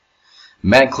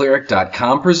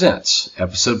MadCleric.com presents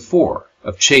Episode 4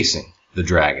 of Chasing the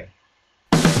Dragon.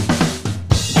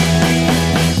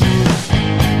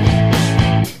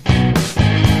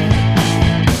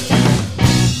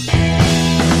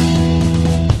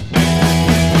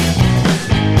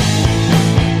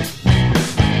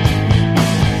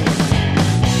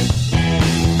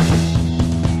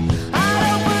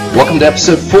 Welcome to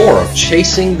Episode 4 of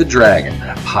Chasing the Dragon,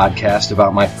 a podcast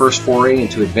about my first foray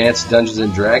into Advanced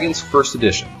Dungeons & Dragons, First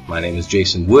Edition. My name is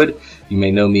Jason Wood. You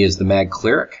may know me as the Mad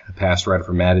Cleric, a past writer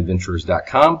for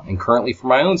MadAdventurers.com, and currently for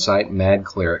my own site,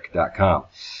 MadCleric.com.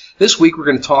 This week we're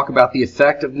going to talk about the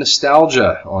effect of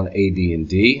nostalgia on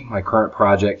AD&D. My current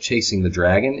project, Chasing the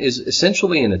Dragon, is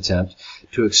essentially an attempt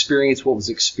to experience what was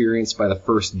experienced by the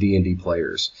first D&D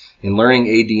players. In learning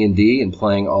AD&D and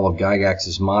playing all of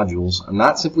Gygax's modules, I'm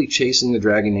not simply chasing the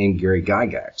dragon named Gary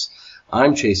Gygax.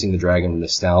 I'm chasing the dragon of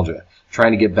nostalgia,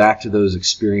 trying to get back to those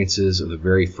experiences of the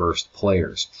very first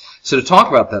players. So to talk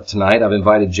about that tonight, I've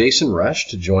invited Jason Rush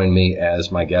to join me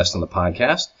as my guest on the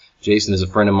podcast. Jason is a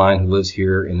friend of mine who lives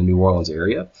here in the New Orleans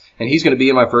area, and he's going to be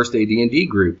in my first AD&D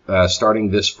group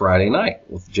starting this Friday night.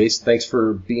 Well, Jason, thanks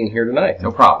for being here tonight.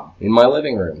 No problem. In my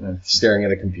living room, staring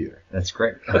at a computer. That's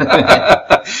great.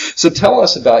 So tell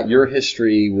us about your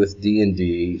history with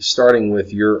D&D, starting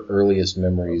with your earliest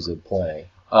memories of playing.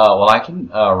 Well, I can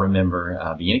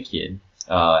remember being a kid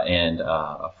and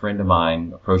a friend of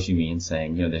mine approaching me and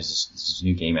saying, you know, there's this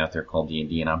new game out there called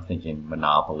D&D, and I'm thinking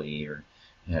Monopoly or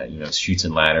Chutes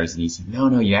and Ladders, and he said, no,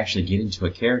 you actually get into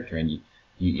a character and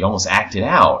you almost act it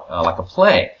out like a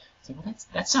play. I said, well,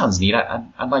 that sounds neat.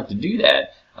 I'd like to do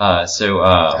that.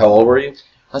 How old were you?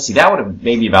 Let's see, that would have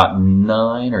maybe about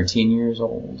 9 or 10 years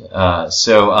old.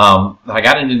 I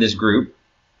got into this group,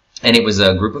 and it was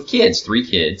a group of kids, 3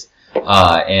 kids,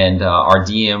 and our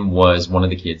DM was one of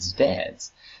the kids'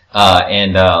 dads.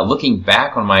 Looking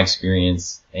back on my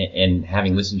experience and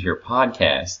having listened to your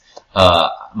podcast,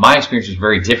 my experience was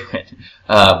very different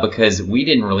because we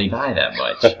didn't really die that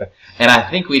much. And I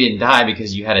think we didn't die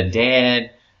because you had a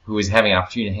dad who was having an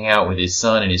opportunity to hang out with his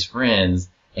son and his friends,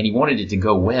 and he wanted it to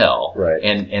go well. Right.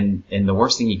 And the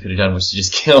worst thing he could have done was to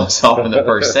just kill himself in the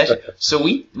first session. So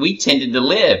we tended to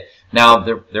live. Now,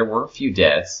 there were a few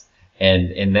deaths.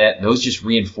 And that those just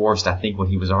reinforced, I think, what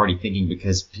he was already thinking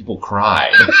because people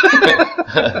cried.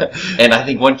 And I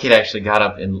think one kid actually got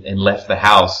up and left the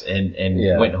house and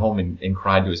went home and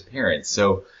cried to his parents.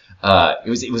 So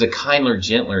it was a kinder,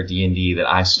 gentler D&D that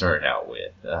I started out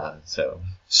with.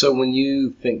 So when you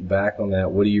think back on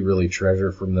that, what do you really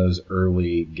treasure from those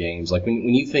early games? Like when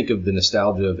you think of the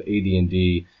nostalgia of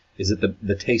AD&D, is it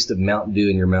the taste of Mountain Dew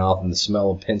in your mouth and the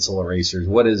smell of pencil erasers?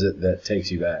 What is it that takes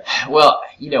you back? Well,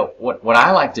 what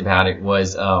I liked about it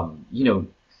was, you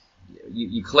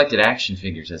collected action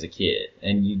figures as a kid,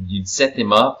 and you'd set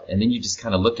them up, and then you just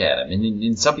kind of look at them.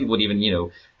 And some people would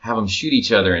even, have them shoot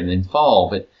each other and then fall.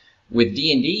 But with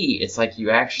D&D, it's like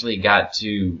you actually got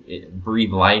to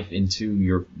breathe life into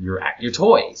your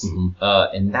toys.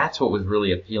 Mm-hmm. And that's what was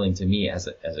really appealing to me as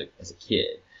a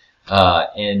kid.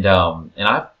 And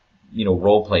I've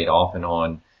role played off and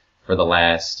on for the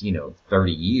last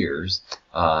 30 years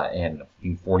and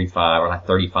 45 or like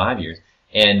 35 years,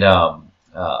 and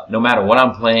no matter what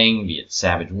I'm playing, be it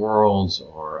Savage Worlds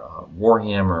or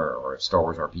Warhammer or Star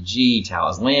Wars RPG,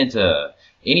 Talislanta,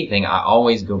 anything, I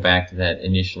always go back to that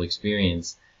initial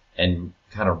experience and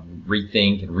kind of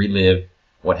rethink and relive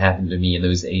what happened to me in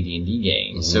those AD&D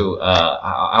games. Mm-hmm. So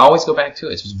I always go back to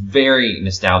it. It's very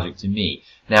nostalgic to me.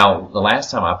 Now, the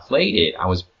last time I played it, I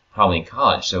was probably in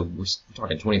college, so we're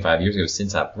talking 25 years ago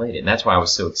since I played it, and that's why I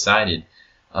was so excited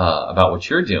about what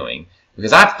you're doing,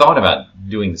 because I've thought about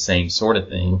doing the same sort of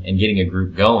thing and getting a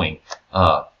group going,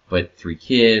 but 3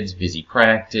 kids, busy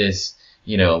practice,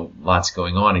 lots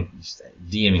going on, and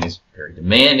DMing is very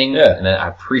demanding, and I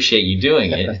appreciate you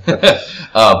doing it,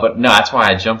 but no, that's why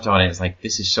I jumped on it. It's like,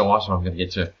 this is so awesome, I'm going to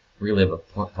get to relive a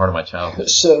part of my childhood.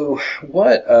 So,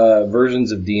 what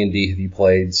versions of D&D have you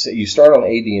played? So you start on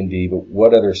AD&D, but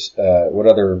what other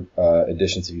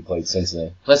editions have you played since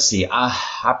then? Let's see. I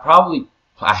have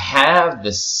the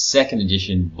 2nd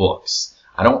edition books.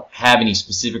 I don't have any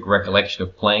specific recollection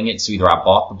of playing it, so either I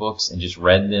bought the books and just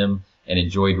read them and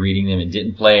enjoyed reading them and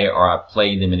didn't play, or I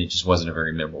played them and it just wasn't a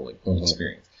very memorable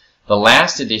experience. The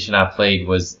last edition I played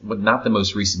was not the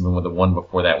most recent one. The one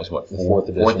before that was what? The 4th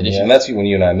edition. 4th edition. Yeah, and that's when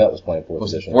you and I met, was playing 4th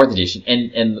edition. 4th edition.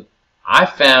 And I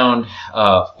found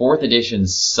 4th edition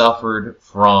suffered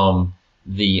from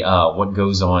the what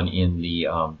goes on in the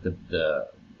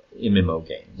MMO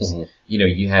games. Mm-hmm.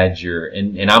 You had your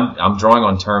and I'm drawing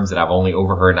on terms that I've only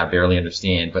overheard and I barely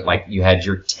understand, but like you had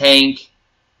your tank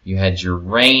you had your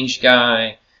range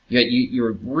guy, you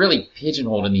were really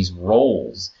pigeonholed in these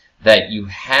roles that you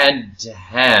had to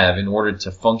have in order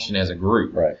to function as a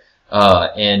group. Right.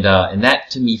 And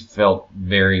that to me felt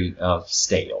very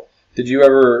stale. Did you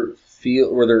ever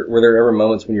feel, were there ever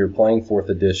moments when you were playing 4th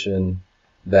edition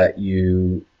that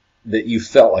you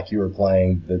felt like you were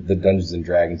playing the Dungeons and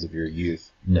Dragons of your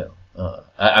youth? No.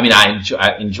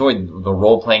 I enjoyed the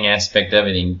role-playing aspect of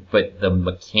it, but the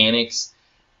mechanics,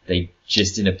 they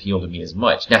just didn't appeal to me as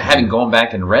much. Now, having gone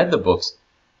back and read the books,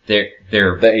 they're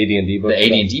the AD&D books. The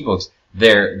AD&D books,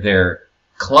 they're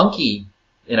clunky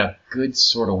in a good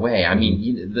sort of way. I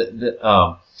mean,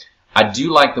 I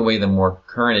do like the way the more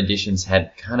current editions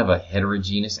had kind of a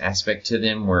heterogeneous aspect to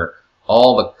them, where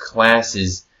all the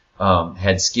classes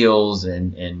had skills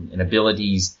and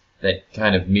abilities that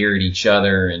kind of mirrored each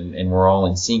other and were all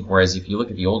in sync. Whereas if you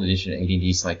look at the old edition of AD&D,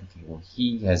 it's like, okay, well,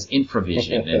 he has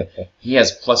infravision and he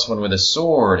has +1 with a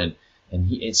sword,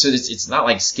 so it's not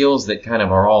like skills that kind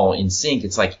of are all in sync.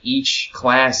 It's like each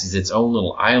class is its own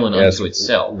little island unto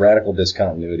itself. Radical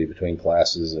discontinuity between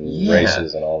classes and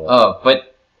races and all that.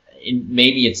 But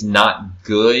maybe it's not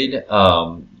good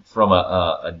from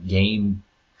a game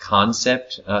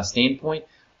concept standpoint.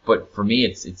 But for me,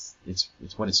 it's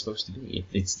what it's supposed to be.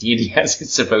 It's D&D as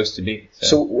it's supposed to be.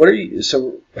 So what are you?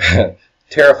 So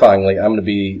terrifyingly, I'm going to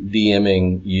be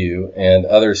DMing you and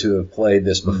others who have played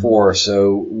this before.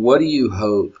 So what do you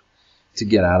hope to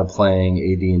get out of playing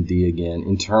AD&D again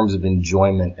in terms of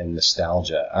enjoyment and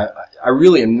nostalgia? I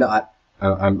really am not.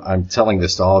 I'm telling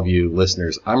this to all of you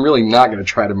listeners. I'm really not going to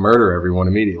try to murder everyone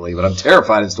immediately, but I'm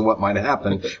terrified as to what might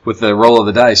happen with the roll of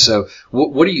the dice. So,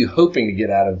 what are you hoping to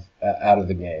get out of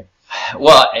the game?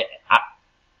 Well,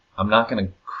 I'm not going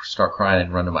to start crying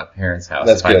and run to my parents' house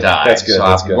if I die. That's good. So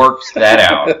I've worked that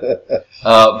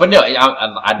out. But no,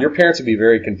 your parents would be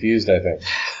very confused, I think.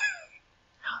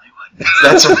 No, they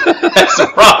wouldn't. That's the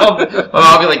problem.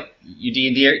 I'll be like, your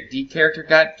D&D character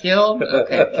got killed?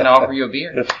 Okay, can I offer you a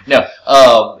beer? No.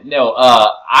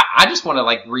 I just want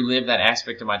to relive that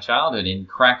aspect of my childhood and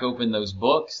crack open those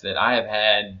books that I have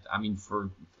had, for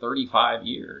 35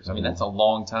 years. That's a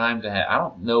long time to have. I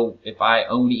don't know if I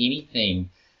own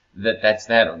anything that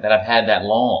I've had that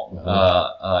long,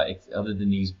 other than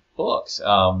these books.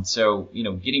 So,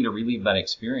 getting to relive that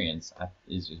experience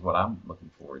is what I'm looking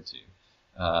forward to.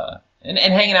 And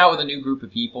hanging out with a new group of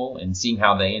people and seeing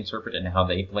how they interpret it and how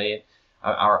they play it.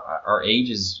 Our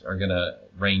ages are going to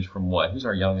range from what? Who's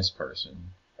our youngest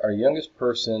person? Our youngest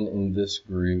person in this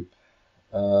group,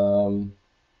 not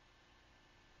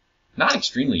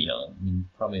extremely young.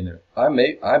 Probably in their. I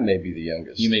may be the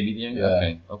youngest. You may be the youngest.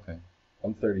 Yeah. Okay.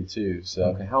 I'm 32. So.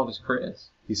 Okay. How old is Chris?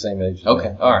 He's same age.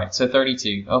 Okay. All right. So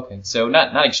 32. Okay. So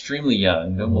not extremely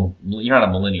young. Mm-hmm. You're not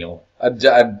a millennial. I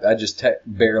just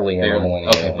barely am a millennial.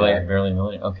 Okay, barely a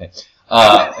millennial. Okay.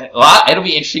 It'll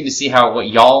be interesting to see what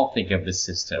y'all think of this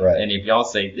system. Right. And if y'all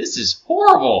say, this is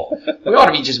horrible, we ought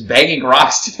to be just banging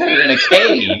rocks together in a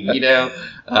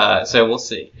cave, so we'll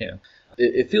see. Yeah.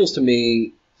 It feels to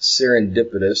me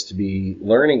serendipitous to be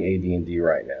learning AD&D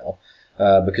right now.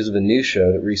 Because of a new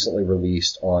show that recently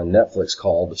released on Netflix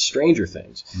called Stranger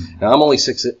Things. Mm-hmm. Now, I'm only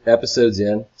 6 episodes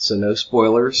in, so no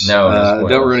spoilers. No spoilers.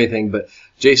 Don't ruin anything. But,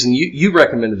 Jason, you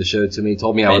recommended the show to me,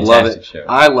 told me Fantastic I would love it. Show.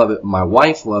 I love it. My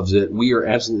wife loves it. We are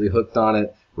absolutely hooked on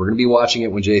it. We're going to be watching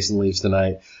it when Jason leaves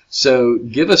tonight. So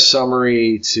give a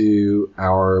summary to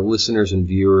our listeners and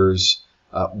viewers.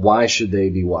 Why should they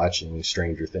be watching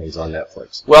Stranger Things on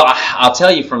Netflix? Well, I'll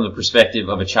tell you from the perspective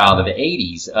of a child of the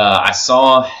 80s. I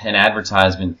saw an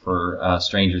advertisement for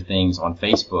Stranger Things on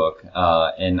Facebook,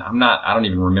 and I don't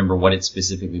even remember what it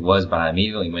specifically was, but I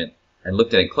immediately went and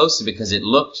looked at it closely because it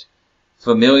looked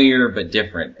familiar but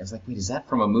different. I was like, wait, is that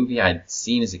from a movie I'd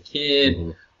seen as a kid?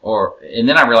 Mm-hmm. And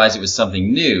then I realized it was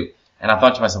something new. And I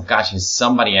thought to myself, gosh, has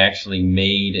somebody actually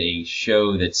made a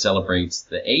show that celebrates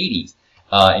the 80s?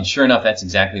 And sure enough, that's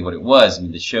exactly what it was.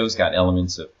 The show's got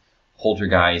elements of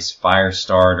Poltergeist,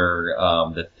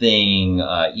 Firestarter, The Thing,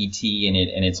 E.T. in it,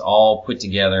 and it's all put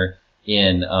together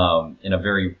in a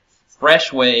very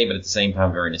fresh way, but at the same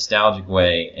time, very nostalgic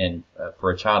way. And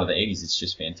for a child of the 80s, it's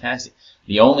just fantastic.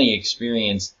 The only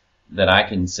experience that I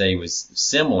can say was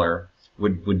similar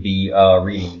would be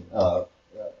reading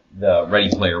the Ready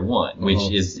Player One, which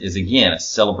is again a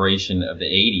celebration of the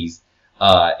 80s.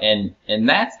 And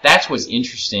that's what's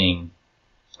interesting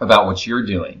about what you're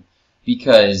doing,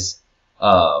 because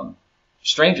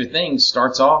Stranger Things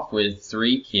starts off with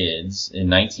 3 kids in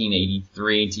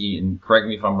 1983, and correct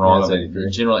me if I'm wrong,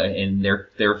 and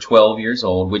they're 12 years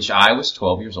old, which I was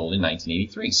 12 years old in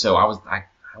 1983. So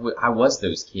I was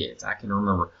those kids. I can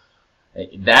remember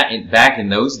back in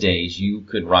those days, you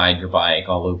could ride your bike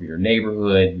all over your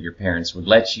neighborhood. Your parents would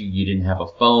let you. You didn't have a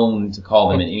phone to call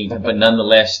them at any time. But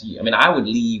nonetheless, I would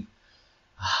leave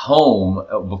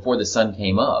home before the sun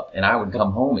came up, and I would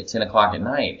come home at 10 o'clock at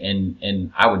night,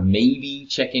 and I would maybe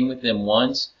check in with them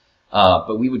once.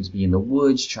 But we would be in the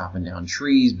woods, chopping down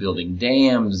trees, building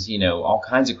dams, all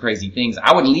kinds of crazy things.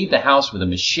 I would leave the house with a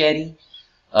machete,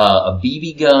 a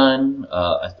BB gun,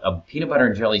 a peanut butter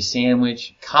and jelly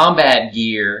sandwich, combat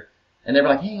gear, and they were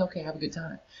like, hey, okay, have a good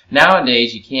time.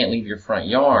 Nowadays, you can't leave your front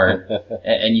yard,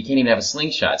 and you can't even have a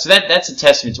slingshot. So that's a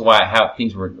testament to how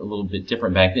things were a little bit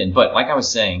different back then. But like I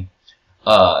was saying,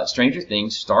 Stranger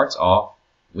Things starts off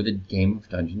with a game of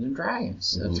Dungeons and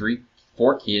Dragons.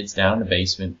 4 kids down in the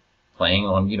basement playing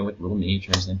on, with little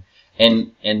miniatures,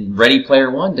 and Ready Player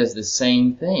One does the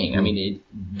same thing. It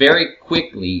very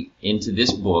quickly into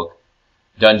this book,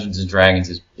 Dungeons and Dragons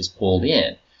is pulled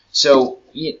in. So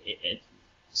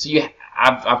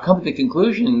I've come to the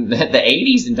conclusion that the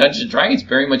 80s and Dungeons and Dragons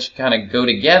very much kind of go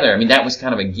together. That was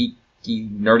kind of a geeky,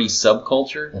 nerdy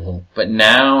subculture. Mm-hmm. But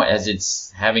now, as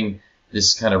it's having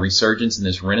this kind of resurgence and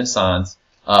this renaissance,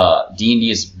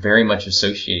 D&D is very much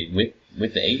associated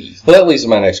with the 80s. Well, that leads to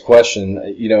my next question.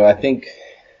 I think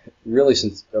really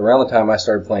since around the time I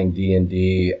started playing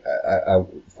D&D,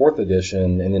 4th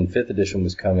edition and then 5th edition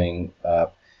was coming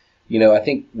up. I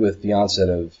think with the onset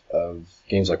of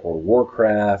games like World of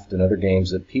Warcraft and other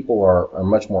games, that people are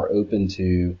much more open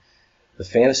to the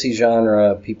fantasy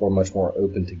genre. People are much more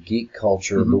open to geek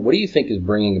culture. Mm-hmm. But what do you think is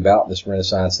bringing about this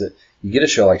renaissance that you get a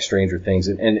show like Stranger Things?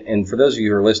 And for those of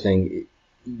you who are listening,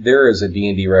 there is a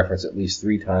D&D reference at least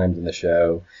 3 times in the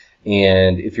show.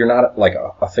 And if you're not like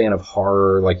a fan of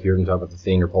horror, like you heard them talk about The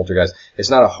Thing or Poltergeist, it's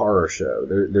not a horror show.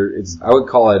 I would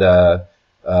call it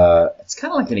it's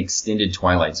kind of like an extended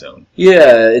Twilight Zone.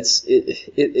 Yeah,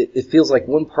 it feels like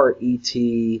one part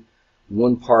E.T.,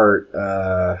 one part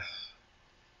what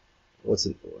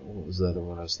was the other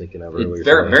one I was thinking of earlier? It's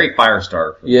very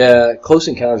Firestarter. Yeah, Close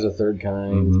Encounters of the Third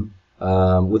Kind,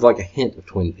 with like a hint of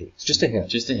Twin Peaks. Just a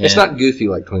hint. It's not goofy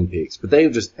like Twin Peaks, but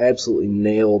they've just absolutely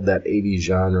nailed that 80s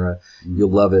genre. Mm-hmm. You'll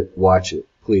love it. Watch it,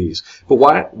 please. But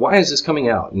why is this coming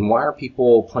out? And why are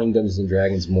people playing Dungeons and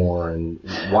Dragons more? And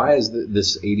why is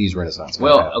this 80s renaissance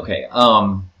coming out? Okay.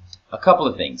 A couple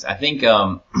of things. I think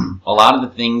a lot of the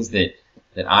things that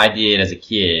I did as a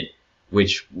kid,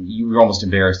 which you were almost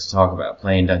embarrassed to talk about,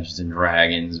 playing Dungeons and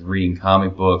Dragons, reading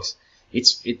comic books.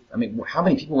 How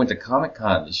many people went to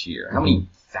Comic-Con this year? How many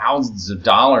thousands of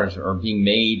dollars are being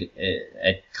made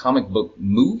at comic book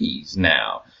movies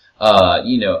now?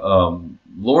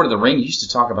 Lord of the Rings used to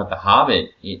talk about The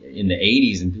Hobbit in the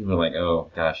 80s, and people are like,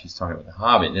 oh gosh, he's talking about The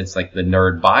Hobbit. It's like the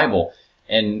nerd Bible.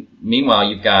 And meanwhile,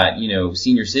 you've got,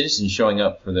 senior citizens showing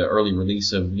up for the early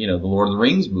release of, the Lord of the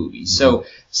Rings movies. So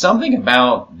something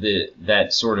about that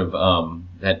sort of,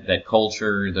 that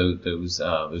culture,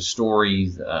 those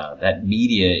stories, that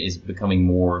media is becoming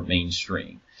more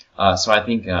mainstream. So I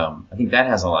think that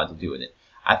has a lot to do with it.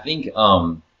 I think,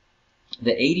 the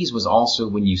 80s was also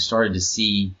when you started to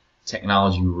see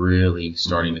technology really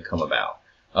starting to come about.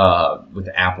 With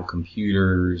Apple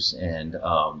computers and,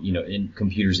 in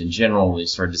computers in general, they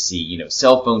started to see,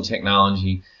 cell phone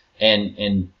technology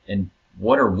and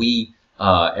what are we,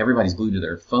 everybody's glued to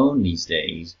their phone these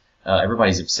days.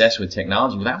 Everybody's obsessed with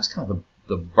technology. Well, that was kind of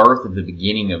the birth of the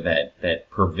beginning of that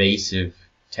pervasive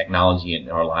technology in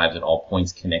our lives at all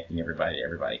points, connecting everybody to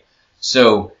everybody.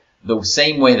 So, the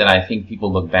same way that I think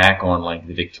people look back on like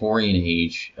the Victorian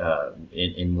age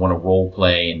and want to role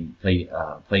play and play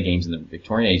games in the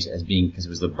Victorian age as being because it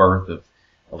was the birth of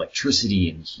electricity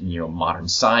and modern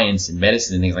science and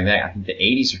medicine and things like that. I think the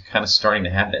 80s are kind of starting to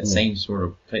have that same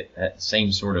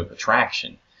sort of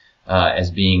attraction as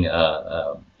being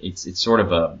it's sort of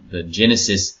the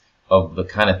genesis of the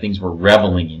kind of things we're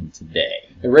reveling in today.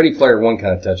 And Ready Player One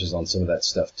kind of touches on some of that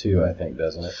stuff too, I think,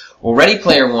 doesn't it? Well, Ready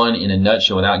Player One, in a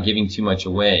nutshell, without giving too much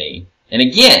away, and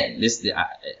again,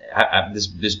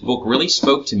 this book really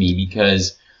spoke to me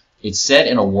because it's set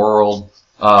in a world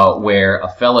where a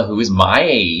fella who is my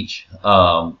age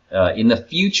in the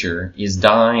future is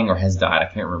dying or has died. I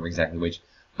can't remember exactly which,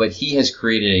 but he has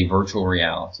created a virtual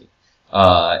reality,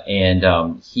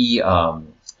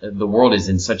 the world is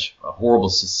in such a horrible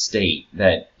state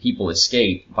that people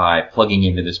escape by plugging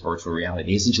into this virtual reality.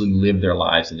 They essentially live their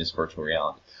lives in this virtual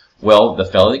reality. Well, the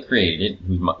fellow that created it,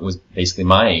 who was basically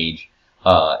my age,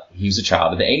 he was a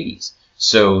child of the 80s.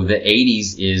 So the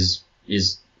 80s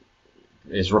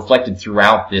is reflected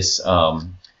throughout this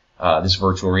this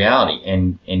virtual reality,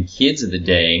 and kids of the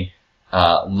day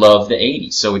love the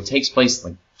 80s. So it takes place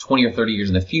like 20 or 30 years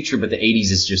in the future, but the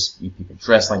 80s is just, people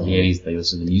dress like the 80s, they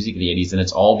listen to the music of the 80s, and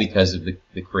it's all because of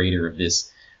the creator of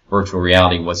this virtual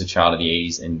reality was a child of the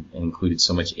 80s and included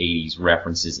so much 80s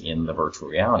references in the virtual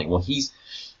reality. Well, he's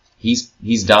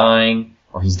dying,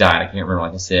 or he's died, I can't remember,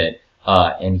 like I said,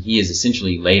 and he has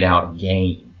essentially laid out a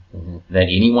game that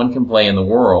anyone can play in the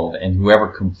world, and whoever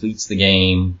completes the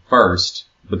game first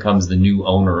becomes the new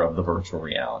owner of the virtual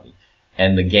reality.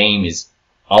 And the game is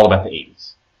all about the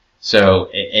 80s. So,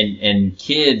 and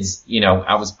kids, you know,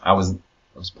 I was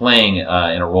playing, in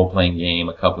a role-playing game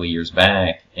a couple of years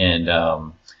back,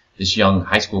 and, this young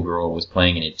high school girl was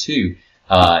playing in it too,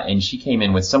 and she came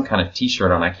in with some kind of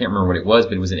t-shirt on, I can't remember what it was,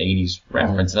 but it was an 80s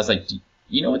reference, and I was like,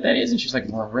 you know what that is? And she's like,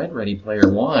 well, I read Ready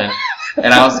Player One.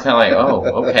 And I was kind of like,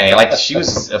 oh, okay. Like, she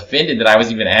was offended that I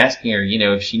was even asking her, you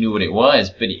know, if she knew what it was,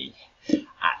 but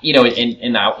you know,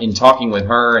 in talking with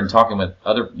her and talking with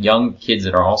other young kids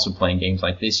that are also playing games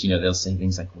like this, you know, they'll say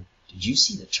things like, well, did you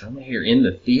see the Terminator in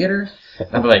the theater? And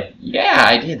I'll be like, yeah,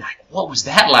 I did. Like, what was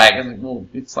that like? I'm like, well,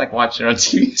 it's like watching it on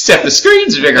TV, except the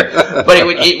screen's bigger. But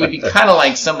it would be kind of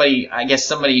like somebody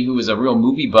who was a real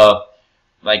movie buff,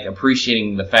 like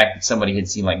appreciating the fact that somebody had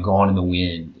seen like Gone in the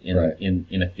Wind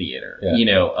in a theater, you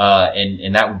know,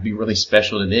 and that would be really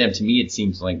special to them. To me, it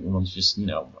seems like, well, it's just, you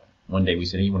know, one day we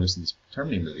said, hey, you want to see this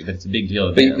Terminator movie, but it's a big deal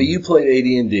to them. But you played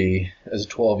AD&D as a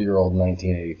 12-year-old in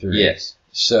 1983. Yes.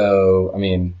 So, I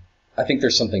mean, I think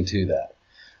there's something to that.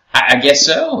 I guess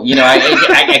so. You know,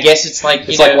 I guess it's like,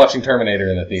 it's like watching Terminator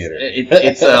in the theater.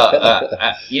 It's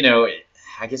you know,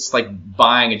 I guess it's like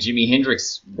buying a Jimi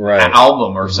Hendrix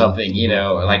album or something, you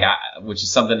know, like which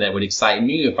is something that would excite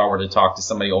me if I were to talk to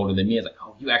somebody older than me. It's like,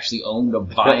 oh, you actually owned a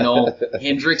vinyl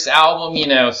Hendrix album, you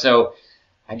know, so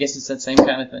I guess it's that same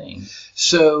kind of thing.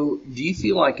 So do you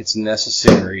feel like it's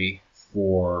necessary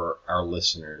for our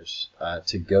listeners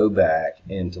to go back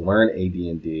and to learn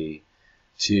AD&D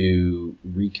to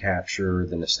recapture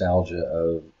the nostalgia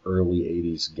of early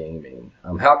 80s gaming?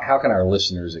 How can our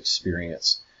listeners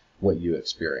experience what you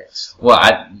experienced?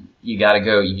 Well, you got to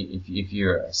go. If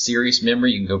you're a serious member,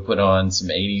 you can go put on some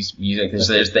 80s music.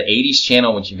 There's the 80s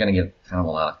channel, which you're going to get kind of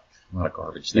a lot of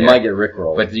garbage there. You might get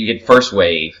rickrolled, but you get First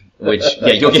Wave, which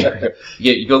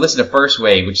you go listen to First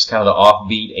Wave, which is kind of the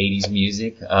offbeat 80s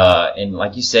music. And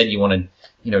like you said, you want to,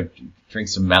 you know, drink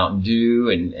some Mountain Dew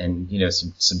and you know,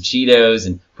 some Cheetos,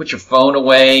 and put your phone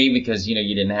away because, you know,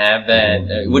 you didn't have that.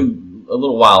 It wouldn't. A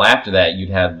little while after that, you'd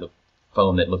have the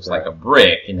phone that looks like a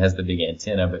brick and has the big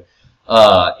antenna, but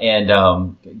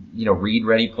you know, read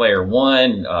Ready Player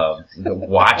One,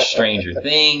 watch Stranger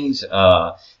Things,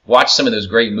 watch some of those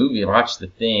great movies, watch The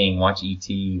Thing, watch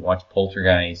E.T., watch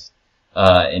Poltergeist,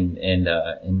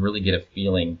 and really get a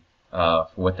feeling for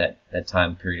what that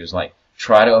time period was like.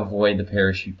 Try to avoid the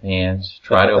parachute pants.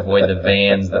 Try to avoid the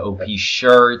Vans, the OP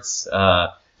shirts.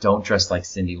 Don't dress like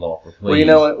Cyndi Lauper, please. Well, you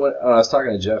know what? I was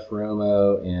talking to Jeff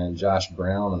Romo and Josh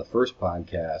Brown on the first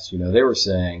podcast. You know, they were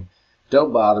saying,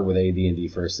 don't bother with AD&D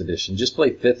First Edition. Just play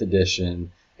 5th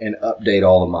Edition and update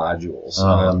all the modules.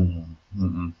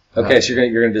 Okay, so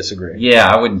you're going to disagree. Yeah,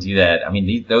 I wouldn't do that. I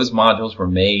mean, those modules were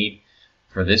made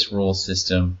for this rule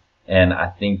system, and I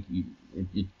think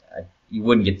you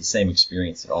wouldn't get the same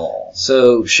experience at all.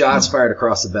 So, shots fired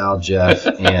across the bow, Jeff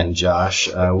and Josh.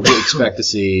 We expect to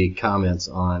see comments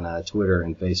on Twitter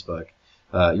and Facebook.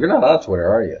 You're not on Twitter,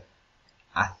 are you?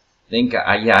 I think,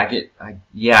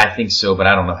 I think so, but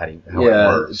I don't know how it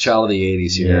works. Child of the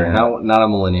 80s here. Yeah. Not a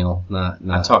millennial. Not.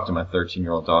 I talked to my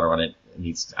 13-year-old daughter on it.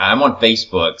 I'm on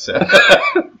Facebook, so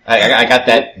I got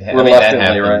that.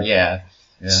 Reluctantly, right? Yeah.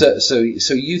 So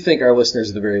you think our listeners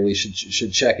at the very least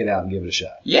should check it out and give it a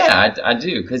shot? Yeah, I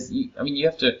do, because you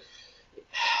have to.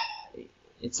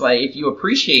 It's like if you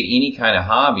appreciate any kind of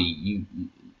hobby,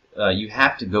 you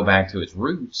have to go back to its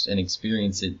roots and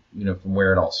experience it, you know, from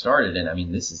where it all started. And I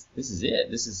mean, this is it.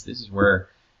 This is where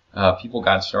people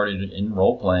got started in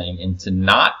role playing, and to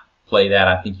not play that,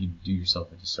 I think you do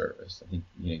yourself a disservice. I think,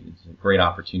 you know, it's a great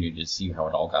opportunity to see how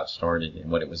it all got started and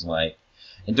what it was like.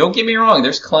 And don't get me wrong,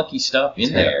 there's clunky stuff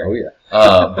in there. Oh yeah.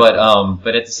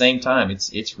 But at the same time,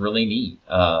 it's really neat.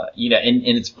 You know,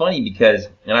 and it's funny because,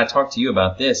 and I talked to you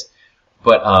about this,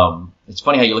 but it's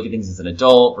funny how you look at things as an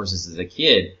adult versus as a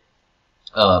kid.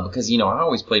 Because, you know, I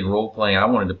always played role playing. I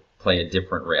wanted to play a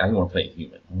different race. I didn't want to play a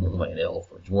human. I want to play an elf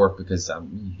or a dwarf because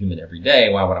I'm human every day.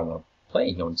 Why would I want to play?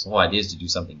 You know, and so the whole idea is to do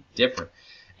something different.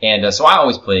 And so I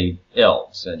always played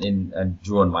elves, and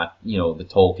drew on my, you know, the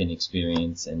Tolkien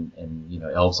experience, and you know,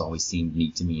 elves always seemed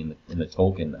neat to me in the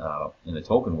Tolkien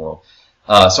world.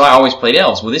 So I always played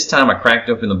elves. Well, this time I cracked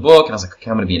open the book and I was like,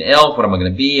 okay, I'm going to be an elf. What am I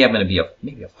going to be? I'm going to be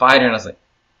maybe a fighter. And I was like,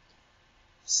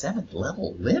 7th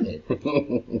level limit?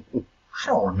 I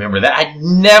don't remember that.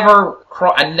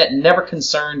 Never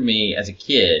concerned me as a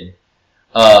kid.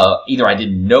 Either I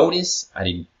didn't notice, I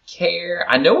didn't care.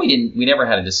 I know we never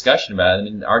had a discussion about it. I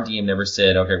mean, our DM never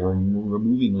said, okay, we're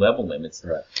removing level limits.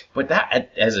 Right. But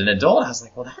that, as an adult, I was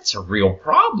like, well, that's a real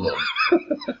problem.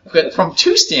 But from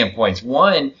two standpoints.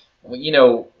 One, you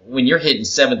know, when you're hitting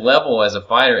 7th level as a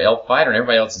fighter, elf fighter, and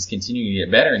everybody else is continuing to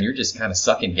get better, and you're just kind of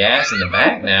sucking gas in the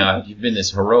back now, you've been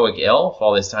this heroic elf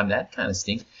all this time, that kind of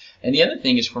stinks. And the other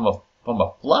thing is from a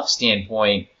fluff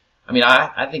standpoint, I mean,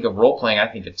 I think of role-playing, I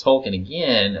think of Tolkien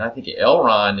again, and I think of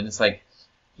Elrond, and it's like,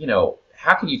 you know,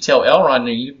 how can you tell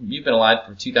Elrond, you've been alive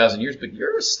for 2,000 years, but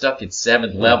you're stuck at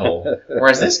 7th level,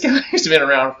 whereas this guy who's been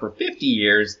around for 50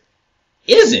 years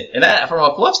isn't. And that, from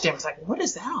a fluff standpoint, it's like, what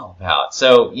is that all about?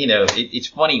 So, you know, it's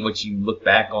funny what you look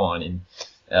back on and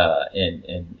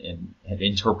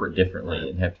interpret differently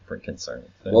and have different concerns.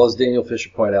 So. Well, as Daniel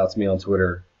Fisher pointed out to me on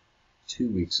Twitter 2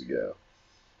 weeks ago,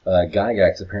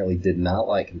 Gygax apparently did not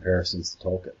like comparisons to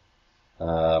Tolkien.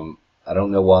 I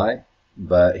don't know why,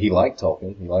 but he liked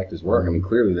Tolkien. He liked his work. I mean,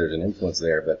 clearly there's an influence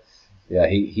there, but yeah,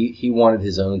 he wanted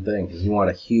his own thing. He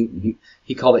wanted he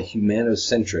called it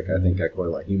humanocentric. I think I quote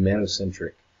it like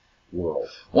humanocentric world.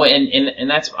 Well, and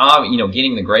that's you know,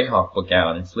 getting the Greyhawk book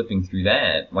out and flipping through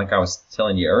that. Like I was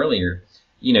telling you earlier,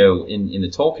 you know, in the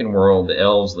Tolkien world, the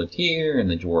elves lived here and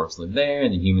the dwarves lived there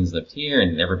and the humans lived here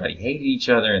and everybody hated each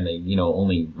other and they, you know,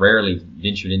 only rarely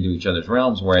ventured into each other's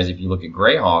realms. Whereas if you look at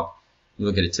Greyhawk, you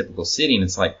look at a typical city and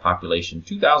it's like population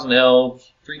 2,000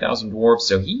 elves, 3,000 dwarves.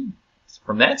 So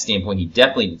from that standpoint, he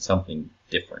definitely did something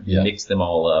different. He mixed them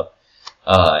all up.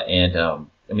 I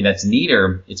mean, that's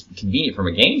neater. It's convenient from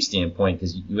a game standpoint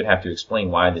because you would have to explain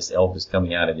why this elf is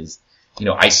coming out of his, you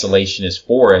know, isolationist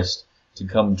forest to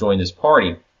come join this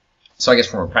party. So I guess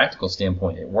from a practical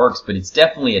standpoint, it works, but it's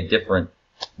definitely a different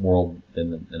world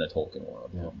than a Tolkien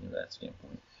world from that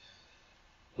standpoint.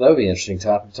 That would be an interesting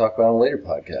topic to talk about on a later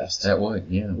podcast. That would,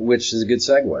 yeah. Which is a good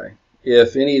segue.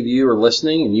 If any of you are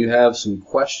listening and you have some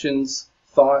questions,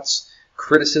 thoughts,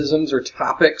 criticisms, or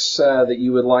topics that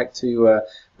you would like to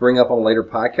bring up on a later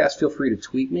podcast, feel free to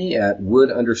tweet me at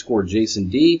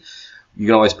wood_JasonD. You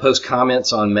can always post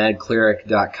comments on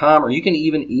madcleric.com, or you can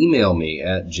even email me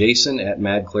at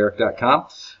jason@madcleric.com.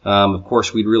 Of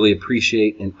course, we'd really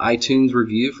appreciate an iTunes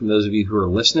review from those of you who are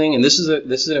listening. And this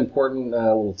is an important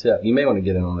little tip. You may want to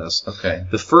get in on this. Okay.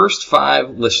 The first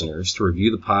 5 listeners to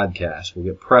review the podcast will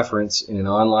get preference in an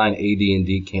online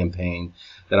AD&D campaign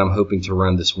that I'm hoping to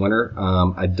run this winter.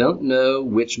 I don't know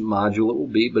which module it will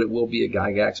be, but it will be a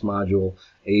Gygax module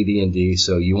AD&D.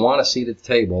 So you want a seat at the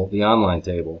table, the online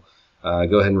table.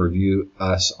 Go ahead and review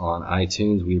us on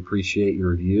iTunes. We appreciate your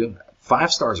review.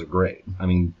 5 stars are great. I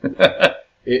mean,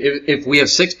 if we have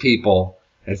 6 people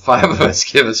and 5 of us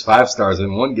give us 5 stars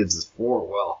and 1 gives us 4,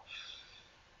 well,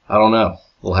 I don't know.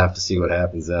 We'll have to see what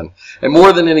happens then. And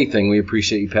more than anything, we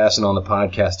appreciate you passing on the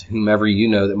podcast to whomever you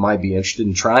know that might be interested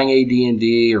in trying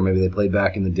AD&D, or maybe they played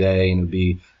back in the day and it would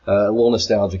be a little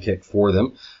nostalgia kick for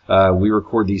them. We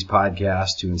record these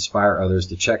podcasts to inspire others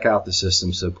to check out the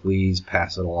system, so please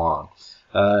pass it along.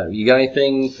 You got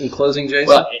anything in closing, Jason?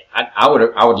 Well, I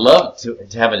would love to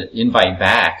have an invite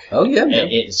back. Oh yeah, man.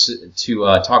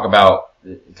 To talk about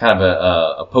kind of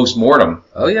a post-mortem.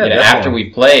 Oh yeah, you know, after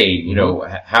we played, you know,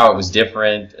 how it was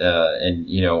different, and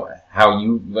you know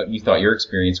what you thought your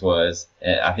experience was.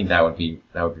 I think that would be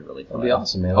really fun. That'd be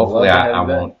awesome, man. Hopefully, I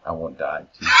won't die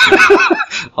too soon.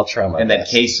 I'll try my best. And that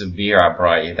case of beer I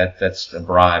brought you, that's a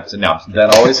bribe. So no,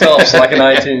 that always helps. Like an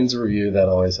iTunes review, that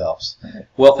always helps.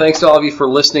 Well, thanks to all of you for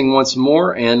listening once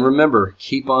more, and remember,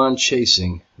 keep on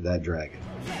chasing that dragon.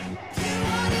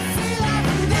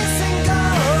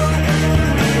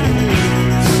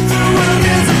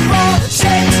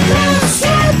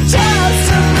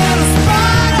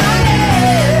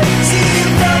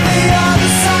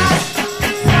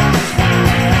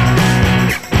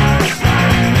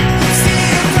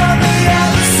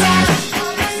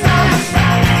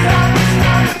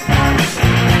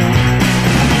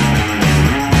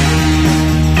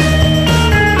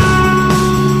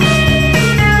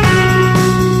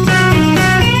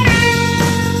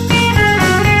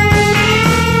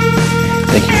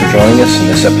 Joining us in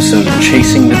this episode of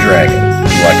Chasing the Dragon.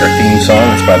 If you like our theme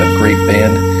song, it's by the great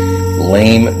band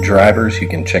Lame Drivers. You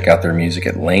can check out their music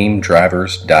at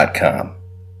lamedrivers.com.